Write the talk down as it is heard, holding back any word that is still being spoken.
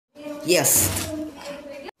Yes.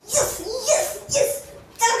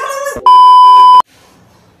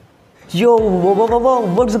 Yo,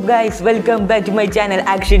 what's up guys? Welcome back to my channel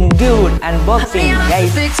Action Dude Unboxing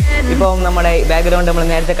guys. ഇപ്പോൾ നമ്മുടെ background നമ്മൾ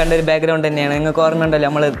നേരത്തെ കണ്ട ഒരു ബാക്ക്ഗ്രൗണ്ട് തന്നെയാണ്. നിങ്ങൾക്ക് ഓർമ്മയുണ്ടല്ലോ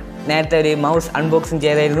നമ്മൾ നേരത്തെ ഒരു മൗസ് അൺബോക്സിങ്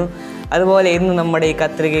ചെയ്തായിരുന്നു. അതുപോലെ ഇന്ന് നമ്മുടെ ഈ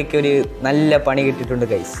കത്രികയ്ക്ക് ഒരു നല്ല പണി കിട്ടിയിട്ടുണ്ട്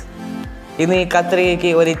ഗൈസ്. ഇന്ന് ഈ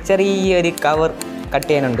കത്രികയ്ക്ക് ഒരു ചെറിയൊരു കവർ കട്ട്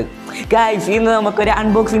ചെയ്യാനുണ്ട് ഗൈസ്. ഇന്ന് നമുക്കൊരു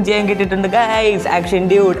അൺബോക്സിങ് ചെയ്യാൻ കിട്ടിയിട്ടുണ്ട് guys. Action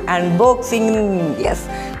dude unboxing. Yes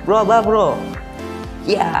bro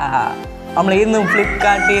യാ. നമ്മൾ ഇന്ന്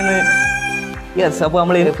ഫ്ലിപ്കാർട്ടിൽ നിന്ന് അപ്പോൾ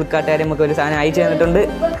നമ്മൾ ഫ്ലിപ്കാർട്ടുകാർ നമുക്ക് ഒരു സാധനം അയച്ചു തന്നിട്ടുണ്ട്.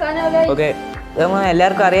 ഓക്കെ, നമ്മൾ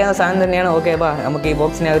എല്ലാവർക്കും അറിയാവുന്ന സാധനം തന്നെയാണ്. ഓക്കെ, അപ്പോൾ നമുക്ക് ഈ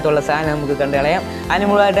ബോക്സിനകത്തുള്ള സാധനം നമുക്ക് കണ്ടു കളയാം. അതിന്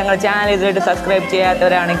മുമ്പായിട്ട് ഞങ്ങളുടെ ചാനൽ ഇതുമായിട്ട് സബ്സ്ക്രൈബ്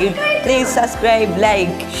ചെയ്യാത്തവരാണെങ്കിൽ please subscribe,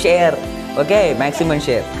 like, share. Okay, maximum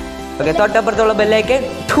share. Okay, തൊട്ടപ്പുറത്തുള്ള bell icon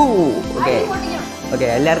okay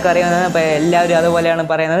എല്ലാവർക്കും അറിയാവുന്നതാണ്. അപ്പോൾ എല്ലാവരും അതുപോലെയാണ്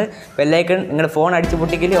പറയുന്നത്. ബെല്ലൈക്കൺ നിങ്ങളുടെ ഫോൺ അടിച്ച്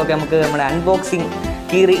പൊട്ടിക്കില്ലേ. ഓക്കെ, നമുക്ക് നമ്മുടെ അൺബോക്സിങ്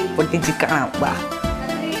കീറി പൊട്ടിച്ച് കാണാം. വാ,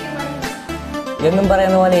 എന്നും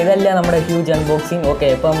പറയുന്ന പോലെ ഇതല്ല നമ്മുടെ ഹ്യൂജ് അൺബോക്സിങ്. ഓക്കെ,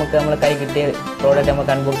 ഇപ്പോൾ നമുക്ക് നമ്മുടെ കൈ കിട്ടിയ പ്രോഡക്റ്റ്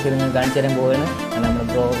നമുക്ക് അൺബോക്സ് ചെയ്ത് കാണിച്ചു തരാൻ പോവുകയാണ്. നമ്മൾ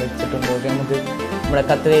പ്രോ വെച്ചിട്ടുണ്ട്. ഓക്കെ, നമുക്ക് നമ്മുടെ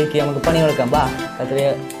കത്രികയ്ക്ക് നമുക്ക് പണി കൊടുക്കാം. വാ, കത്രിക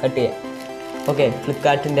കട്ട് ചെയ്യാം. ഓക്കെ,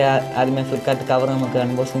 ഫ്ലിപ്കാർട്ടിൻ്റെ ആദ്യമേ ഫ്ലിപ്കാർട്ട് കവർ നമുക്ക്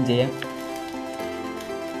അൺബോക്സിങ് ചെയ്യാം.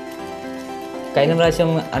 കഴിഞ്ഞ പ്രാവശ്യം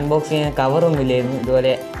അൺബോക്സ് ചെയ്യാൻ കവറൊന്നും ഇല്ലായിരുന്നു.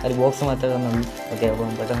 ഇതുപോലെ ഒരു ബോക്സ് മാത്രമേ തന്നുള്ളൂ. ഓക്കെ, അപ്പോൾ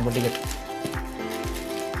പെട്ടെന്ന് പൊട്ടിക്കട്ടെ.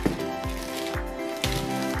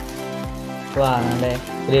 വാ, നമ്മുടെ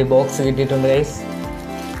ഒരു ബോക്സ് കിട്ടിയിട്ടുണ്ട് ഗൈസ്.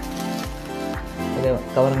 ഇത്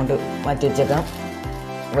കവർ കൊണ്ട് മാറ്റി വെച്ചേക്കാം.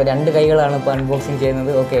 അപ്പോൾ 2 കൈകളാണ് ഇപ്പോൾ അൺബോക്സിങ്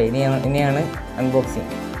ചെയ്യുന്നത്. ഓക്കെ, ഇനിയാണ് അൺബോക്സിങ്.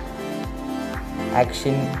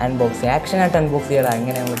 ആക്ഷനായിട്ട് അൺബോക്സ് ചെയ്യണം.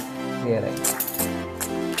 എങ്ങനെ നമ്മൾ ചെയ്യാറ്?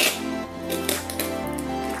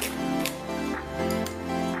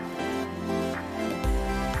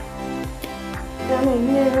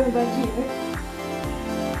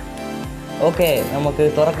 ഓക്കെ, നമുക്ക്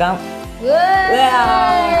തുറക്കാം.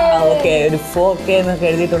 ഓക്കെ, ഒരു 4K എന്നൊക്കെ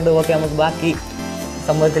എഴുതിയിട്ടുണ്ട്. ഓക്കെ, നമുക്ക് ബാക്കി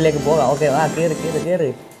സംഭവത്തിലേക്ക് പോകാം. ഓക്കെ, ആ കയറി.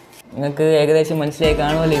 നിങ്ങൾക്ക് ഏകദേശം മനസ്സിലായി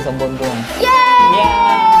കാണുമല്ലോ ഈ സംഭവം തോന്നുന്നു.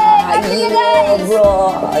 ബ്രോ,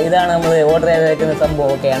 ഇതാണ് നമ്മൾ ഓർഡർ ചെയ്തേക്കുന്ന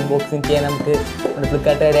സംഭവം. ഓക്കെ, അൺബോക്സിങ് ചെയ്യാൻ നമുക്ക്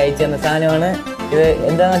ഫ്ലിപ്കാർട്ടുകാർ അയച്ചു തന്ന സാധനമാണ് ഇത്.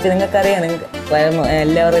 എന്താണെന്ന് വെച്ചാൽ നിങ്ങൾക്കറിയാം,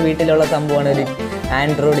 എല്ലാവരുടെ വീട്ടിലുള്ള സംഭവമാണ് ഒരു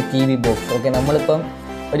ആൻഡ്രോയിഡ് TV ബോക്സ്. ഓക്കെ, നമ്മളിപ്പം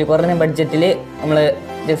ഒരു കുറഞ്ഞ ബഡ്ജറ്റിൽ നമ്മൾ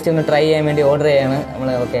ജസ്റ്റ് ഒന്ന് ട്രൈ ചെയ്യാൻ വേണ്ടി ഓർഡർ ചെയ്യാണ് നമ്മൾ.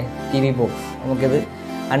 ഓക്കെ, TV ബോക്സ് നമുക്കിത്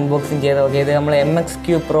അൺബോക്സിങ് ചെയ്ത്. ഓക്കെ, ഇത് നമ്മൾ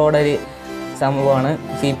MXQ പ്രോയുടെ ഒരു സംഭവമാണ്.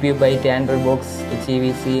 CPU byte Android box,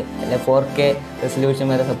 HEVC 4K resolution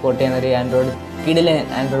വരെ സപ്പോർട്ട് ചെയ്യുന്ന ഒരു ആൻഡ്രോയിഡ് കിടിലൻ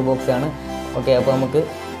ആൻഡ്രോയിഡ് ബോക്സാണ്. ഓക്കെ, അപ്പോൾ നമുക്ക്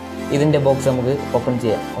ഇതിൻ്റെ ബോക്സ് നമുക്ക് ഓപ്പൺ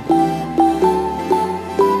ചെയ്യാം.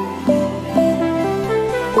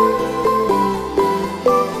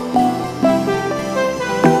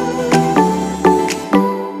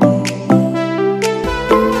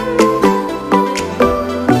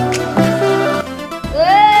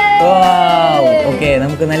 ഓക്കെ,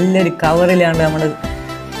 നമുക്ക് നല്ലൊരു കവറിലാണ്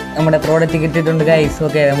നമ്മുടെ പ്രോഡക്റ്റ് കിട്ടിയിട്ടുണ്ട് ഗൈസ്.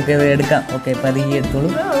 ഓക്കെ, നമുക്കിത് എടുക്കാം. ഓക്കെ, പതിയെ എടുത്തോളൂ.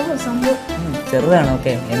 ചെറുതാണ്.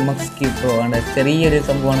 ഓക്കെ, MXQ പ്രോ ആണ്. ചെറിയൊരു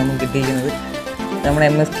സംഭവമാണ് നമുക്ക് കിട്ടിയിരിക്കുന്നത്. നമ്മുടെ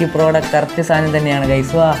MXQ പ്രോയുടെ കറക്റ്റ് സാധനം തന്നെയാണ്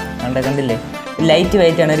ഗൈസ്. വാ, കണ്ടില്ലേ? ലൈറ്റ്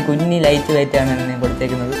വെയിറ്റാണ്, ഒരു കുഞ്ഞി ലൈറ്റ് വെയിറ്റാണ് ഞാൻ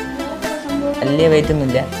കൊടുത്തേക്കുന്നത്. വലിയ വെയിറ്റ്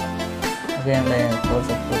ഒന്നുമില്ല. ഓക്കെ, നമ്മുടെ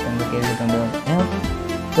സപ്പോർട്ട് എന്തൊക്കെ എഴുതിയിട്ടുണ്ട്.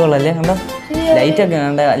 ഇതുള്ളല്ലേ കണ്ടോ? ലൈറ്റൊക്കെ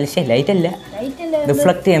കണ്ട. ലൈറ്റ് അല്ല,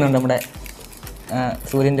 റിഫ്ലക്റ്റ് ചെയ്യുന്നുണ്ട് നമ്മുടെ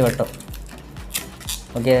സൂര്യൻ്റെ വട്ടം.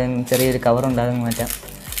 ഓക്കെ, ചെറിയൊരു കവറുണ്ട്, അതങ്ങ് മാറ്റാം.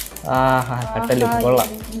 കട്ടല് കൊള്ളാം.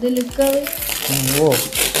 ഓ,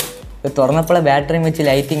 ഇത് തുറന്നപ്പോഴേ ബാറ്ററിയും വെച്ച്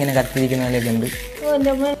ലൈറ്റ് ഇങ്ങനെ കത്തിരിക്കുന്നതിലൊക്കെ ഉണ്ട്.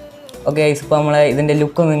 ഓക്കെ, ഇപ്പോൾ നമ്മൾ ഇതിൻ്റെ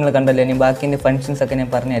ലുക്ക് നിങ്ങൾ കണ്ടല്ലോ. ഇനി ബാക്കിൻ്റെ ഫങ്ഷൻസ് ഒക്കെ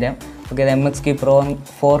ഞാൻ പറഞ്ഞുതരാം. ഓക്കെ, ഇത് MXQ Pro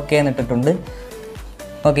 4K എന്നിട്ടിട്ടുണ്ട്.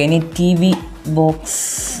 ഓക്കെ, ഇനി TV ബോക്സ്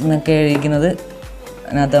എന്നൊക്കെ എഴുതിക്കുന്നത്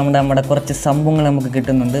അതിനകത്ത് നമ്മുടെ കുറച്ച് സംഭവങ്ങൾ നമുക്ക്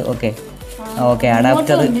കിട്ടുന്നുണ്ട്. Okay,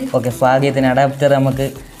 adapter. ഓക്കെ, ഭാഗ്യത്തിന് അഡാപ്റ്റർ നമുക്ക്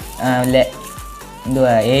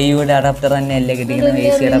എന്തുവാ AUയുടെ അഡാപ്റ്റർ തന്നെയല്ലേ കിട്ടിയിരിക്കുന്നത്.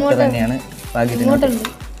 AC അഡാപ്റ്റർ തന്നെയാണ് ഭാഗ്യത്തിന്.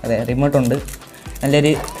 അതെ, റിമോട്ടുണ്ട്.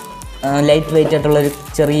 നല്ലൊരു ലൈറ്റ് വെയിറ്റ് ആയിട്ടുള്ളൊരു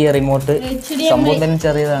ചെറിയ റിമോട്ട്. സംഭവം തന്നെ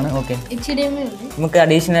ചെറിയതാണ്. ഓക്കെ, നമുക്ക്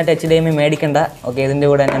അഡീഷണലായിട്ട് HDMI മേടിക്കണ്ട. ഓക്കെ, ഇതിൻ്റെ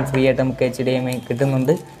കൂടെ ഞാൻ ഫ്രീ ആയിട്ട് നമുക്ക് HDMI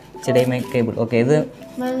കിട്ടുന്നുണ്ട്. HDMI cable. ഓക്കെ,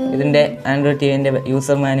 ഇതിൻ്റെ ആൻഡ്രോയിഡ് TVൻ്റെ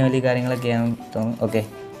യൂസർ മാനുവലി കാര്യങ്ങളൊക്കെയാണ് തോന്നുന്നു. ഓക്കെ,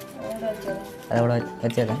 അതവിടെ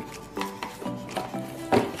വെച്ചേക്കാം.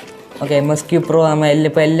 ഓക്കെ, MXQ Pro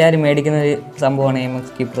ഇപ്പോൾ എല്ലാവരും മേടിക്കുന്ന ഒരു സംഭവമാണ്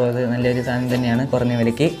MXQ Pro. ഇത് നല്ലൊരു സാധനം തന്നെയാണ്, കുറഞ്ഞ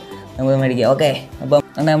വിലയ്ക്ക് നമുക്ക് മേടിക്കാം. ഓക്കെ, അപ്പം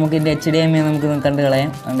നമുക്ക് ഇതിൻ്റെ HDMI നമുക്ക് കണ്ടു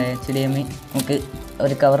കളയാം. HDMI നമുക്ക്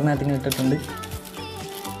ഒരു കവറിനകത്ത് ഇട്ടിട്ടുണ്ട്.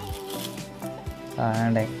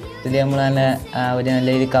 ഇതിൽ നമ്മൾ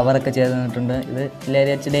നല്ലൊരു കവറൊക്കെ ചെയ്ത് തന്നിട്ടുണ്ട്. ഇത്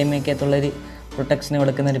എല്ലാവരും HDMI അകത്തുള്ളൊരു പ്രൊട്ടക്ഷൻ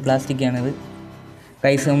കൊടുക്കുന്ന ഒരു പ്ലാസ്റ്റിക്കാണിത്.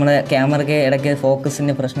 ഗൈസ് നമ്മുടെ ക്യാമറയ്ക്ക് ഇടയ്ക്ക്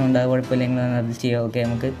ഫോക്കസിൻ്റെ പ്രശ്നമുണ്ട്, കുഴപ്പമില്ല, നിങ്ങൾ അത് ചെയ്യാം. ഓക്കെ,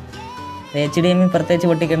 നമുക്ക് HDMI പ്രത്യേകിച്ച്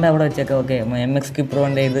പൊട്ടിക്കേണ്ട, അവിടെ വെച്ചേക്കാം. ഓക്കെ, MXQ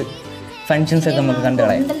പ്രോൻ്റെ ഇത് ഫങ്ഷൻസൊക്കെ നമുക്ക് കണ്ടു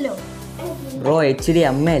കളയാം. Bro HD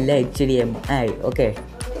അമ്മയല്ല, HDMI. Okay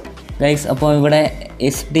guys, അപ്പോൾ ഇവിടെ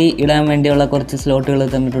SD ഇടാൻ വേണ്ടിയുള്ള കുറച്ച് സ്ലോട്ടുകൾ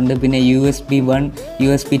തന്നിട്ടുണ്ട്. പിന്നെ USB 1,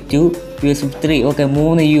 USB 2, USB 3. Okay,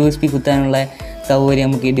 3 USB കുത്താനുള്ള സൗകര്യം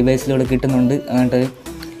നമുക്ക് ഈ ഡിവൈസിലൂടെ കിട്ടുന്നുണ്ട്. എന്നിട്ട്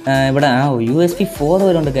ഇവിടെ USB 4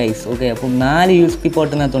 വരെ ഉണ്ട് ഗൈസ്. ഓക്കെ, അപ്പം 4 USB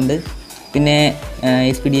പോർട്ടിനകത്തുണ്ട്. പിന്നെ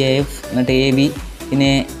SPDIF, എന്നിട്ട് AV,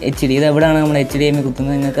 പിന്നെ HD. ഇത് എവിടെയാണ് നമ്മൾ HDMI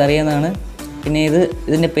കുത്തുന്നത് നിങ്ങൾക്ക് അറിയാവുന്നതാണ്. പിന്നെ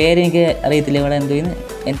ഇതിൻ്റെ പേരെനിക്ക് അറിയത്തില്ല, ഇവിടെ എന്തോ ചെയ്യുന്നത്.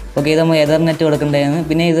 ഓക്കെ, ഇത് നമ്മൾ എതർനെറ്റ് കൊടുക്കേണ്ടതാണ്.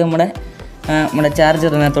 പിന്നെ ഇത് നമ്മുടെ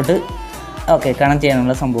ചാർജറിനകത്തോട്ട് കണക്ട്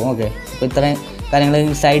ചെയ്യാനുള്ള സംഭവം. ഓക്കെ, അപ്പോൾ ഇത്രയും കാര്യങ്ങൾ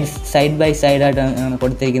സൈഡ് ബൈ സൈഡായിട്ടാണ്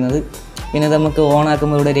കൊടുത്തിരിക്കുന്നത്. പിന്നെ ഇത് നമുക്ക് ഓൺ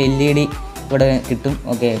ആക്കുമ്പോൾ ഇവിടെ ഒരു LED ഇവിടെ കിട്ടും.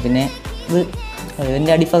 ഓക്കെ, പിന്നെ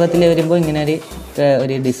ഇതിൻ്റെ അടിഭാഗത്തിൽ വരുമ്പോൾ ഇങ്ങനെ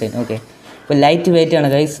ഒരു ഡിസൈൻ. ഓക്കെ, ഇപ്പോൾ ലൈറ്റ് വെയിറ്റ് ആണ്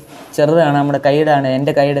ഗൈസ്, ചെറുതാണ്, നമ്മുടെ കൈയിടാണ്,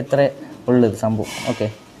 എൻ്റെ കൈയുടെ എത്ര ഉള്ളത് സംഭവം. ഓക്കെ,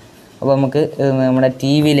 അപ്പോൾ നമുക്ക് നമ്മുടെ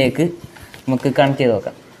TV-യിലേക്ക് നമുക്ക് കണക്ട് ചെയ്ത്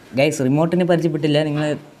നോക്കാം. ഗൈസ്, റിമോട്ടിന് പരിചയപ്പെട്ടില്ല, നിങ്ങൾ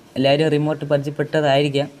എല്ലാവരും റിമോട്ട്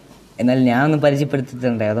പരിചയപ്പെട്ടതായിരിക്കാം, എന്നാൽ ഞാനൊന്ന്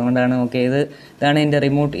പരിചയപ്പെടുത്തിയിട്ടുണ്ട്, അതുകൊണ്ടാണ്. ഓക്കെ, ഇതാണ് എൻ്റെ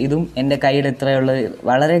റിമോട്ട്. ഇതും എൻ്റെ കയ്യിൽ ഇത്രയുള്ളത്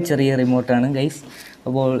വളരെ ചെറിയ റിമോട്ടാണ് ഗൈസ്.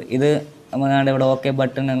 അപ്പോൾ ഇത് നമ്മുടെ ഇവിടെ ഓക്കെ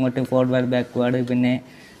ബട്ടൺ, അങ്ങോട്ട് ഫോർവേഡ് ബാക്ക്വേഡ്, പിന്നെ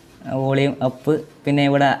വോളിയം അപ്പ്, പിന്നെ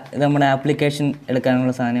ഇവിടെ ഇത് നമ്മുടെ ആപ്ലിക്കേഷൻ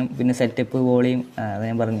എടുക്കാനുള്ള സാധനം, പിന്നെ സെറ്റപ്പ്, വോളിയം, അത്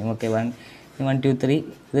ഞാൻ പറഞ്ഞു. ഓക്കെ, 1 2 3.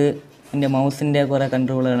 ഇത് എൻ്റെ മൗസിൻ്റെ കുറേ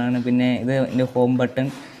കൺട്രോളുകളാണ്. പിന്നെ ഇത് എൻ്റെ ഹോം ബട്ടൺ,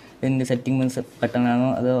 ഇതിൻ്റെ സെറ്റിംഗ്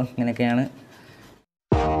ബട്ടണാണോ അതോ ഇങ്ങനെയൊക്കെയാണ്.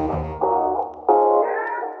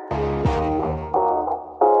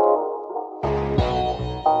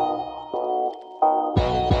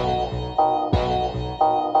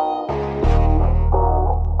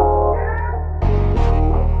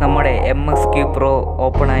 നമ്മുടെ MXQ Pro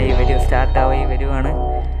ഓപ്പണായി സ്റ്റാർട്ടായി വരുവാണ്.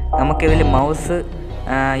 നമുക്കിതിൽ മൗസ്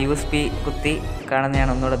USB കുത്തി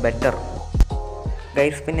കാണുന്നതാണ് ഒന്നുകൂടെ ബെറ്റർ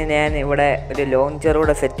ഗൈസ്. പിന്നെ ഞാൻ ഇവിടെ ഒരു ലോഞ്ചർ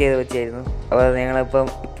കൂടെ സെറ്റ് ചെയ്ത് വെച്ചായിരുന്നു, അപ്പോൾ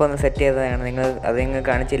ഇപ്പോൾ ഒന്ന് സെറ്റ് ചെയ്തതാണ്, നിങ്ങൾ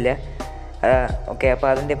കാണിച്ചില്ല. ഓക്കെ, അപ്പോൾ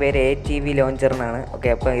അതിൻ്റെ പേര് ATV ലോഞ്ചർ എന്നാണ്. ഓക്കെ,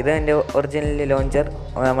 അപ്പോൾ ഇത് എൻ്റെ ഒറിജിനൽ ലോഞ്ചർ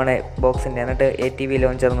നമ്മുടെ ബോക്സിൻ്റെ, എന്നിട്ട് ATV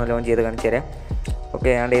ലോഞ്ചർ എന്ന് ലോഞ്ച് ചെയ്ത് കാണിച്ചു തരാം. ഓക്കെ,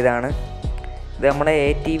 അതുകൊണ്ട് ഇത് നമ്മുടെ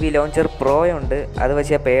ATV ലോഞ്ചർ പ്രോ ഉണ്ട്, അത്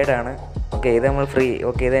പക്ഷേ പെയ്ഡാണ്. ഓക്കെ, ഇത് നമ്മൾ ഫ്രീ.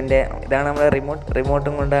 ഓക്കെ, ഇതാണ് നമ്മുടെ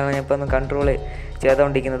റിമോട്ടും കൊണ്ടാണ് ഞാൻ ഇപ്പോൾ ഒന്ന് കൺട്രോൾ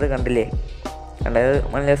ചെയ്തുകൊണ്ടിരിക്കുന്നത്, കണ്ടില്ലേ? കണ്ടത്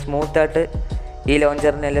നല്ല സ്മൂത്തായിട്ട്, ഈ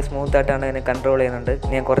ലോഞ്ചറിന് നല്ല സ്മൂത്തായിട്ടാണ് ഇതിനെ കൺട്രോൾ ചെയ്യുന്നുണ്ട്.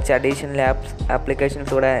 ഞാൻ കുറച്ച് അഡീഷണൽ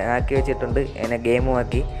ആപ്ലിക്കേഷൻസ് കൂടെ ആക്കി വെച്ചിട്ടുണ്ട്, അതിനെ ഗെയിമും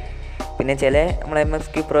ആക്കി. പിന്നെ നമ്മുടെ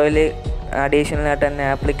MXQ പ്രോയിൽ അഡീഷണലായിട്ട് തന്നെ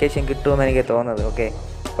ആപ്ലിക്കേഷൻ കിട്ടുമെന്ന് എനിക്ക് തോന്നുന്നത്. ഓക്കെ,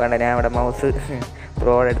 വേണ്ട, ഞാൻ അവിടെ മൗസ്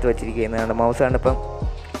പ്രോ എടുത്ത് വെച്ചിരിക്കുന്നത്, മൗസ് കണ്ടിപ്പം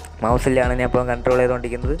മൗസിലാണ് ഞാൻ ഇപ്പോൾ കൺട്രോൾ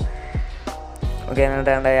ചെയ്തുകൊണ്ടിരിക്കുന്നത്. ഓക്കെ,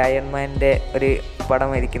 എന്നിട്ട് അയൺമാൻ്റെ ഒരു പടം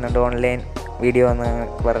ഇരിക്കുന്നുണ്ട്, ഓൺലൈൻ വീഡിയോ എന്ന്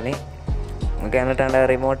പറഞ്ഞ്. ഓക്കെ, എന്നിട്ടാണ്ട്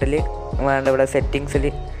റിമോട്ടിൽ ഇവിടെ സെറ്റിങ്സിൽ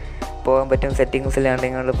പോകാൻ പറ്റും. സെറ്റിങ്സിലാണ്ട്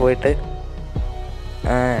ഇങ്ങോട്ട് പോയിട്ട്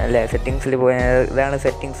സെറ്റിങ്സിൽ ഇതാണ്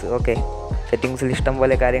സെറ്റിങ്സ്. ഓക്കെ, സെറ്റിങ്സിൽ ഇഷ്ടം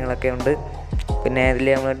പോലെ കാര്യങ്ങളൊക്കെ ഉണ്ട്. പിന്നെ ഇതിൽ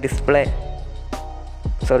നമ്മൾ ഡിസ്പ്ലേ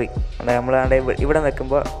നമ്മളാണ്ട് ഇവിടെ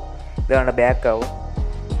നിൽക്കുമ്പോൾ ഇതാണ്ട് ബാക്കാവും.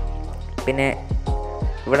 പിന്നെ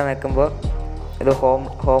ഇവിടെ നിൽക്കുമ്പോൾ ഇത്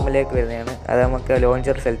ഹോമിലേക്ക് വരുന്നതാണ്, അത് നമുക്ക്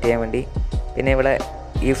ലോഞ്ചർ സെലക്ട് ചെയ്യാൻ വേണ്ടി. പിന്നെ ഇവിടെ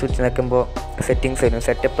ഈ സ്വിച്ച് നിൽക്കുമ്പോൾ സെറ്റിങ്സ് വരും,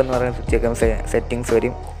 സെറ്റപ്പ് എന്ന് പറയുന്ന സ്വിച്ച് വെക്കുമ്പോൾ സെറ്റിങ്സ്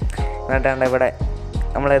വരും. എന്നിട്ടാണ്ട് ഇവിടെ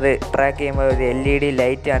നമ്മളത് ട്രാക്ക് ചെയ്യുമ്പോൾ ഒരു LED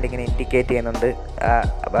ലൈറ്റ് ആണ് ഇങ്ങനെ ഇൻഡിക്കേറ്റ് ചെയ്യുന്നുണ്ട് ആ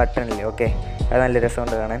ബട്ടണിൽ. ഓക്കെ, അത് നല്ല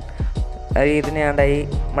രസമുണ്ട് കാണാൻ. ഇതിനാണ്ട്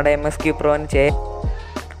നമ്മുടെ MXQ പ്രോന്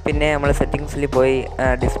പിന്നെ നമ്മൾ സെറ്റിങ്സിൽ പോയി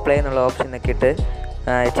ഡിസ്പ്ലേ എന്നുള്ള ഓപ്ഷൻ നോക്കിയിട്ട്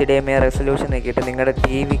HDMI റെസൊല്യൂഷൻ നോക്കിയിട്ട് നിങ്ങളുടെ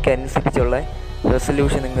TV-ക്ക് അനുസരിച്ചുള്ള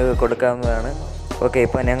റെസൊല്യൂഷൻ നിങ്ങൾക്ക് കൊടുക്കാവുന്നതാണ്. ഓക്കെ,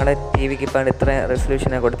 ഇപ്പോൾ ഞങ്ങളുടെ TV-ക്ക് ഇപ്പോൾ ഇത്ര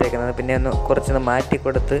റെസൊല്യൂഷനാണ് കൊടുത്തേക്കുന്നത്. പിന്നെ കുറച്ചൊന്ന് മാറ്റി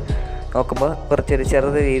കൊടുത്ത് നോക്കുമ്പോൾ കുറച്ചൊരു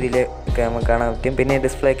ചെറുത് രീതിയിൽ ഒക്കെ നമുക്ക് കാണാൻ പറ്റും. പിന്നെ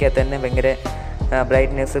ഡിസ്പ്ലേക്ക് തന്നെ ഭയങ്കര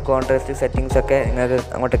ബ്രൈറ്റ്നെസ്, കോൺട്രാസ്റ്റ് സെറ്റിങ്സ് ഒക്കെ നിങ്ങൾക്ക്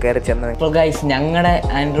അങ്ങോട്ട് കയറി ചെന്നത്. ഇപ്പോൾ ഗൈസ്, ഞങ്ങളുടെ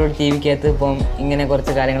ആൻഡ്രോയിഡ് TV-ക്കകത്ത് ഇപ്പം ഇങ്ങനെ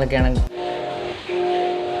കുറച്ച് കാര്യങ്ങളൊക്കെയാണ്.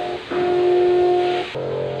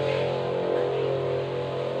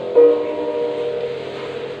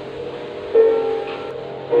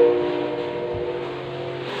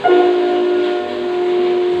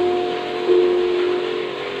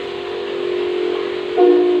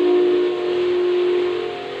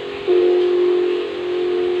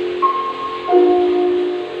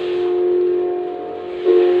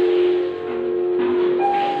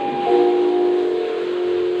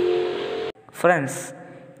 ഫ്രണ്ട്സ്,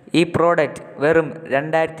 ഈ പ്രോഡക്റ്റ് വെറും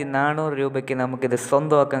 2400 രൂപയ്ക്ക് നമുക്കിത്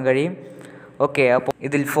സ്വന്തമാക്കാൻ കഴിയും. ഓക്കെ, അപ്പോൾ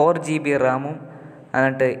ഇതിൽ 4 GB റാമും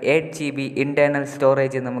എന്നിട്ട് 8 GB ഇൻറ്റേർണൽ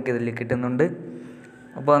സ്റ്റോറേജ് നമുക്കിതിൽ കിട്ടുന്നുണ്ട്.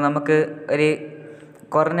 അപ്പോൾ നമുക്ക് ഒരു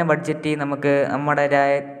കുറഞ്ഞ ബഡ്ജറ്റിൽ നമുക്ക്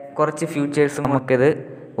നമ്മുടേതായ കുറച്ച് ഫ്യൂച്ചേഴ്സും നമുക്കിത്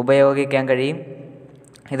ഉപയോഗിക്കാൻ കഴിയും.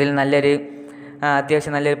 ഇതിൽ നല്ലൊരു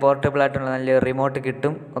അത്യാവശ്യം നല്ലൊരു പോർട്ടബിൾ ആയിട്ടുള്ള നല്ലൊരു റിമോട്ട്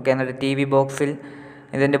കിട്ടും. ഓക്കെ, എന്നിട്ട് TV ബോക്സിൽ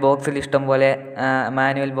ഇതിൻ്റെ ബോക്സിൽ ഇഷ്ടം പോലെ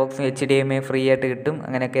മാനുവൽ ബോക്സും HDMI ഫ്രീ ആയിട്ട് കിട്ടും.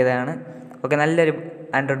 അങ്ങനെയൊക്കെ ഇതാണ്. ഓക്കെ, നല്ലൊരു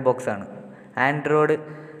ആൻഡ്രോയിഡ് ബോക്സാണ്. ആൻഡ്രോയിഡ്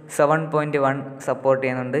 7.1 സപ്പോർട്ട്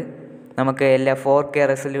ചെയ്യുന്നുണ്ട്. നമുക്ക് എല്ലാ 4K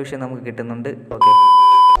റെസൊല്യൂഷൻ നമുക്ക് കിട്ടുന്നുണ്ട്. ഓക്കെ,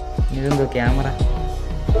 ഇതെന്തോ ക്യാമറ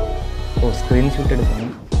സ്ക്രീൻഷോട്ട് എടുക്കുന്നു.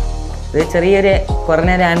 ഇത് ചെറിയൊരു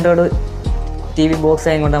കുറഞ്ഞൊരു ആൻഡ്രോയിഡ് TV ബോക്സ്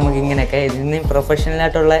ആയതുകൊണ്ട് നമുക്ക് ഇങ്ങനെയൊക്കെ ഇതിന്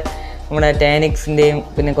പ്രൊഫഷണലായിട്ടുള്ള നമ്മുടെ ടാനിക്സിൻ്റെയും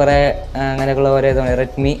പിന്നെ കുറേ അങ്ങനെയൊക്കെയുള്ള ഓരോ ഇതാണ്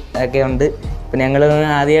റെഡ്മി ഒക്കെ ഉണ്ട്. പിന്നെ ഞങ്ങൾ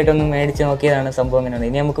ആദ്യമായിട്ടൊന്ന് മേടിച്ച് നോക്കിയതാണ് സംഭവം ഇങ്ങനെയുണ്ട്.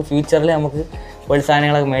 ഇനി നമുക്ക് ഫ്യൂച്ചറിൽ നമുക്ക് ഒരു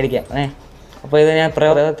സാധനങ്ങളൊക്കെ മേടിക്കാം. അപ്പോൾ ഇത് ഞാൻ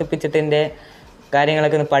പ്രവർത്തിപ്പിച്ചിട്ട് എൻ്റെ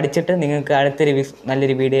കാര്യങ്ങളൊക്കെ ഒന്ന് പഠിച്ചിട്ട് നിങ്ങൾക്ക് അടുത്തൊരു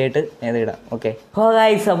നല്ലൊരു വീഡിയോ ആയിട്ട് ഞാൻ ഇടാം. ഓക്കെ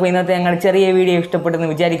ഗൈസ്, അപ്പോൾ ഇന്നത്തെ ഞങ്ങളുടെ ചെറിയ വീഡിയോ ഇഷ്ടപ്പെട്ടെന്ന്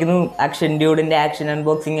വിചാരിക്കുന്നു. ആക്ഷൻ ഡ്യൂഡിൻ്റെ ആക്ഷൻ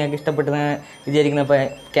അൺബോക്സിംഗ് ഒക്കെ ഇഷ്ടപ്പെട്ടെന്ന് വിചാരിക്കുന്നു. അപ്പോൾ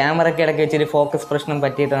ക്യാമറയ്ക്ക് ഇടയ്ക്ക് വെച്ചൊരു ഫോക്കസ് പ്രശ്നം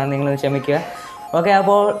പറ്റിയിട്ടാണ്, നിങ്ങൾ ക്ഷമിക്കുക. ഓക്കെ,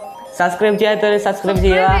 അപ്പോൾ സബ്സ്ക്രൈബ് ചെയ്യാത്തവർ സബ്സ്ക്രൈബ്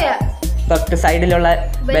ചെയ്യുക. തൊട്ട് സൈഡിലുള്ള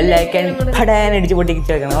ബെല്ലൈക്കൺ പടാനടിച്ച്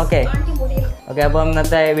പൊട്ടിച്ച് വെക്കണം. ഓക്കെ, അപ്പോൾ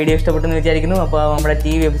ഇന്നത്തെ വീഡിയോ ഇഷ്ടപ്പെട്ടെന്ന് വിചാരിക്കുന്നു. അപ്പോൾ നമ്മുടെ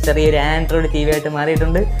TV ചെറിയൊരു ആൻഡ്രോയിഡ് TV ആയിട്ട്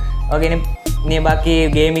മാറിയിട്ടുണ്ട്. ഓക്കെ, ഇനി ബാക്കി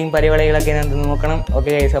ഗെയിമിംഗ് പരിപാടികളൊക്കെ ഞാൻ നോക്കണം. ഓക്കെ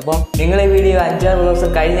ഗൈസ്, അപ്പം നിങ്ങൾ ഈ വീഡിയോ 5-6 ദിവസം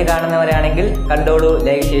കഴിഞ്ഞ് കാണുന്നവരാണെങ്കിൽ കണ്ടോളൂ,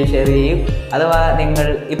 ലൈക്ക് ചെയ്യും, ഷെയർ ചെയ്യും. അഥവാ നിങ്ങൾ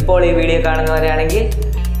ഇപ്പോൾ ഈ വീഡിയോ കാണുന്നവരാണെങ്കിൽ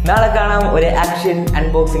നാളെ കാണാം ഒരു ആക്ഷൻ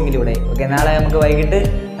അൺബോക്സിങ്ങിലൂടെ. ഓക്കെ, നാളെ നമുക്ക് വൈകിട്ട്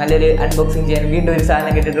നല്ലൊരു അൺബോക്സിങ് ചെയ്യാൻ വീണ്ടും ഒരു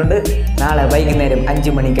സാധനം കിട്ടിയിട്ടുണ്ട്. നാളെ വൈകുന്നേരം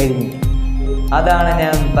 5 മണി കഴിഞ്ഞ്, അതാണ്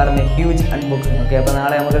ഞാൻ പറഞ്ഞ ഹ്യൂജ് അൺബോക്സിങ്. ഓക്കെ, അപ്പോൾ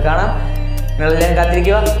നാളെ നമുക്ക് കാണാം. നിങ്ങളെല്ലാം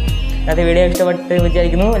കാത്തിരിക്കുക. ഇന്നത്തെ വീഡിയോ ഇഷ്ടപ്പെട്ട്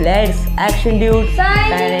വിചാരിക്കുന്നു. Let's action dude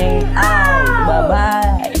signing out. Bye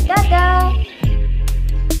bye.